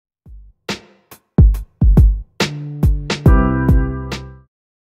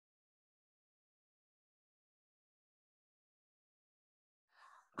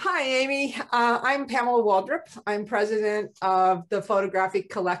Hi, Amy. I'm Pamela Waldrop. I'm president of the photographic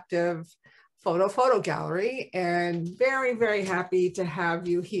collective Fotofoto Gallery, and very, very happy to have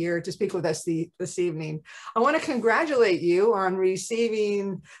you here to speak with us this evening. I want to congratulate you on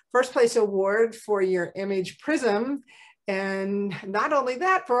receiving first place award for your image Prism. And not only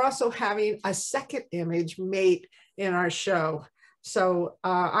that, for also having a second image mate in our show. So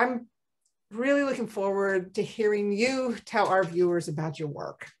I'm really looking forward to hearing you tell our viewers about your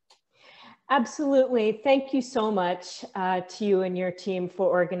work. Absolutely. Thank you so much to you and your team for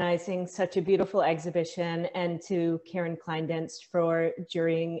organizing such a beautiful exhibition, and to Karen Kleindienst for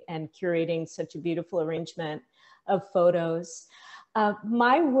jurying and curating such a beautiful arrangement of photos.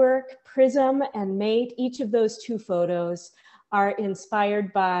 My work, Prism and Mate, each of those two photos are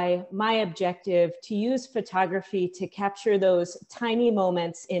inspired by my objective to use photography to capture those tiny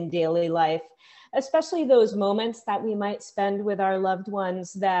moments in daily life, especially those moments that we might spend with our loved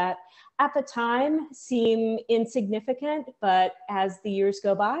ones that at the time seem insignificant, but as the years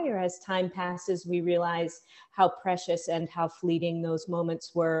go by or as time passes, we realize how precious and how fleeting those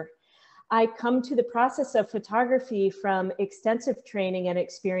moments were. I come to the process of photography from extensive training and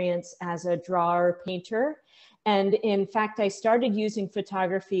experience as a drawer painter. And in fact, I started using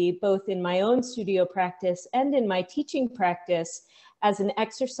photography both in my own studio practice and in my teaching practice as an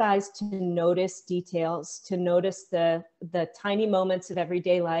exercise to notice details, to notice the tiny moments of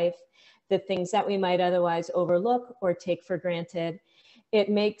everyday life, the things that we might otherwise overlook or take for granted. It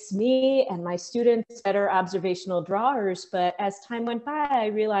makes me and my students better observational drawers, but as time went by, I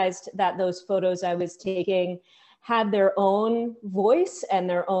realized that those photos I was taking had their own voice and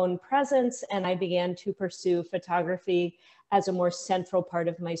their own presence, and I began to pursue photography as a more central part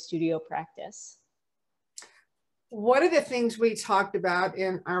of my studio practice. One of the things we talked about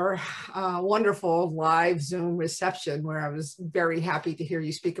in our wonderful live Zoom reception, where I was very happy to hear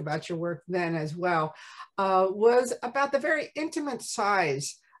you speak about your work then as well, was about the very intimate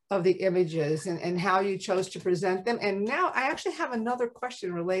size of the images and how you chose to present them. And now I actually have another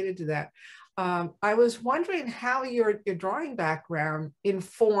question related to that. I was wondering how your drawing background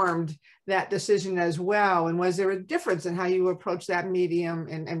informed that decision as well. And was there a difference in how you approached that medium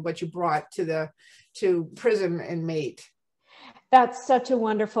and what you brought to Prism and Mate? That's such a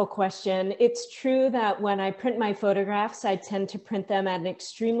wonderful question. It's true that when I print my photographs, I tend to print them at an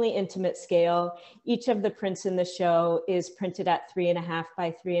extremely intimate scale. Each of the prints in the show is printed at 3.5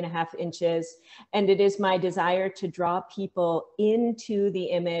 by 3.5 inches. And it is my desire to draw people into the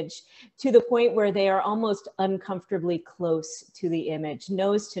image to the point where they are almost uncomfortably close to the image,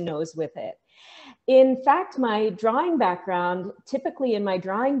 nose to nose with it. In fact, my drawing background, typically in my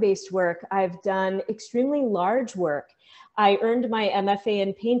drawing-based work, I've done extremely large work. I earned my MFA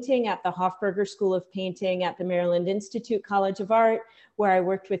in painting at the Hofberger School of Painting at the Maryland Institute College of Art, where I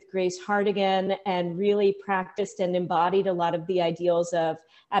worked with Grace Hardigan and really practiced and embodied a lot of the ideals of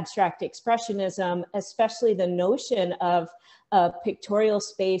abstract expressionism, especially the notion of a pictorial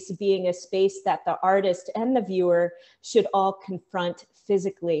space being a space that the artist and the viewer should all confront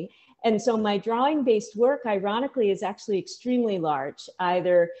physically. And so my drawing-based work, ironically, is actually extremely large,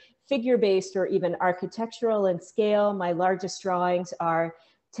 either figure-based or even architectural in scale. My largest drawings are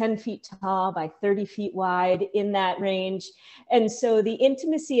 10 feet tall by 30 feet wide, in that range. And so the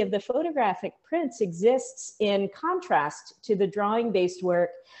intimacy of the photographic prints exists in contrast to the drawing-based work.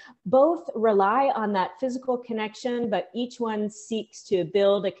 Both rely on that physical connection, but each one seeks to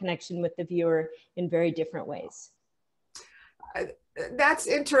build a connection with the viewer in very different ways. That's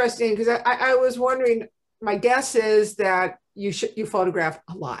interesting, because I was wondering, my guess is that you photograph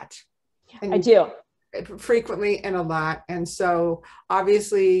a lot. And I do. Frequently and a lot. And so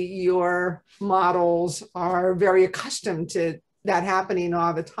obviously your models are very accustomed to that happening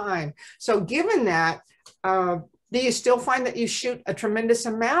all the time. So given that, do you still find that you shoot a tremendous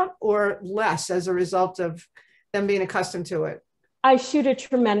amount or less as a result of them being accustomed to it? I shoot a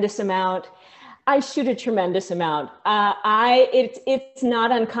tremendous amount. It's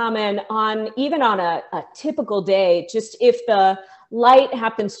not uncommon even on a typical day, just if the light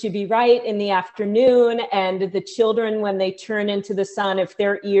happens to be right in the afternoon and the children, when they turn into the sun, if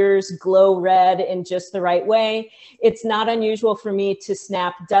their ears glow red in just the right way, it's not unusual for me to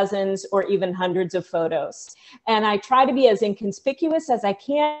snap dozens or even hundreds of photos. And I try to be as inconspicuous as I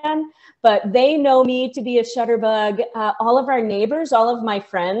can, but they know me to be a shutterbug. All of our neighbors, all of my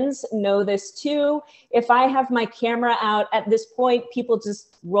friends know this too. If I have my camera out at this point, people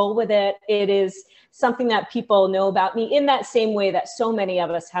just roll with it. It is something that people know about me in that same way that so many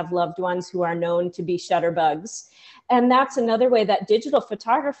of us have loved ones who are known to be shutterbugs. And that's another way that digital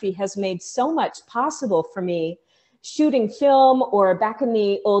photography has made so much possible for me shooting film, or back in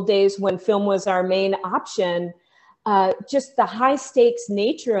the old days when film was our main option, just the high stakes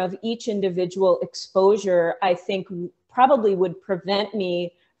nature of each individual exposure, I think probably would prevent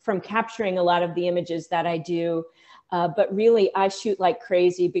me from capturing a lot of the images that I do. But really, I shoot like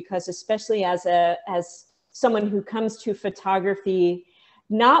crazy because, especially as someone who comes to photography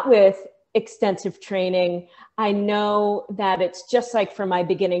not with extensive training, I know that it's just like for my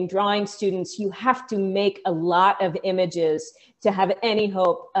beginning drawing students, you have to make a lot of images to have any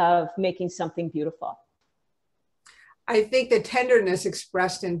hope of making something beautiful. I think the tenderness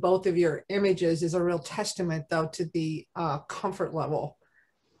expressed in both of your images is a real testament, though, to the comfort level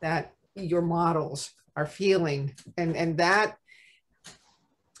that your models are feeling. And that,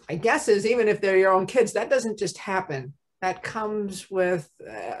 I guess, is, even if they're your own kids, that doesn't just happen. That comes with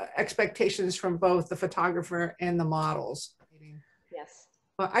expectations from both the photographer and the models. Yes.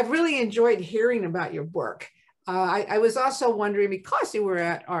 I've really enjoyed hearing about your work. I was also wondering, because you were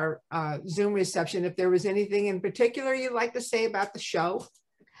at our Zoom reception, if there was anything in particular you'd like to say about the show?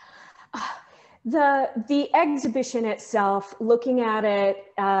 The exhibition itself, looking at it,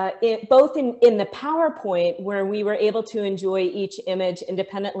 both in the PowerPoint, where we were able to enjoy each image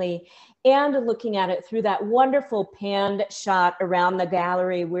independently, and looking at it through that wonderful panned shot around the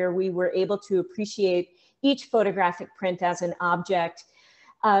gallery, where we were able to appreciate each photographic print as an object.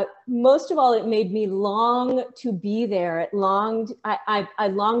 Most of all, it made me long to be there. I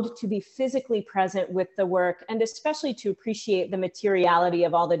longed to be physically present with the work, and especially to appreciate the materiality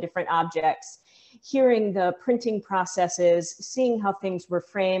of all the different objects, hearing the printing processes, seeing how things were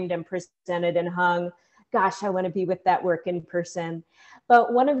framed and presented and hung. Gosh, I want to be with that work in person.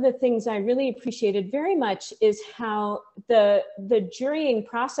 But one of the things I really appreciated very much is how the jurying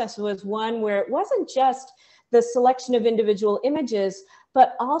process was one where it wasn't just the selection of individual images,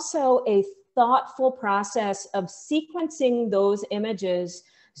 but also a thoughtful process of sequencing those images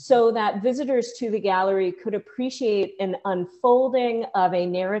so that visitors to the gallery could appreciate an unfolding of a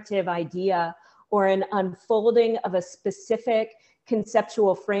narrative idea or an unfolding of a specific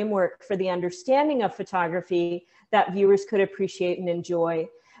conceptual framework for the understanding of photography that viewers could appreciate and enjoy.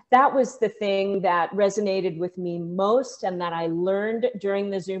 That was the thing that resonated with me most and that I learned during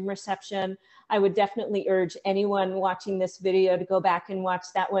the Zoom reception. I would definitely urge anyone watching this video to go back and watch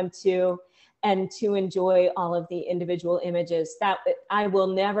that one too, and to enjoy all of the individual images. That I will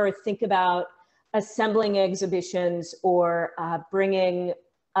never think about assembling exhibitions or bringing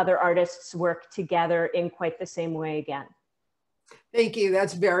other artists' work together in quite the same way again. Thank you.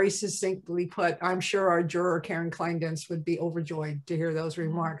 That's very succinctly put. I'm sure our juror, Karen Kleindens, would be overjoyed to hear those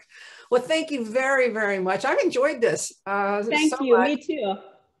remarks. Well, thank you very, very much. I've enjoyed this. Thank you. Me too.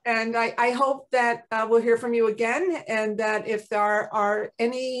 And I hope that we'll hear from you again, and that if there are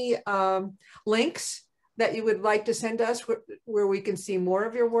any links that you would like to send us where we can see more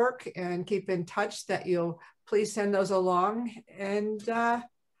of your work and keep in touch, that you'll please send those along. And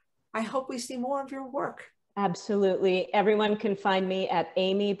I hope we see more of your work. Absolutely. Everyone can find me at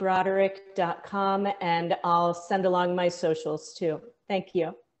amybroderick.com, and I'll send along my socials too. Thank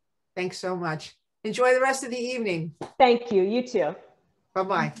you. Thanks so much. Enjoy the rest of the evening. Thank you. You too.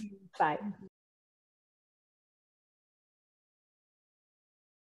 Bye-bye. Bye.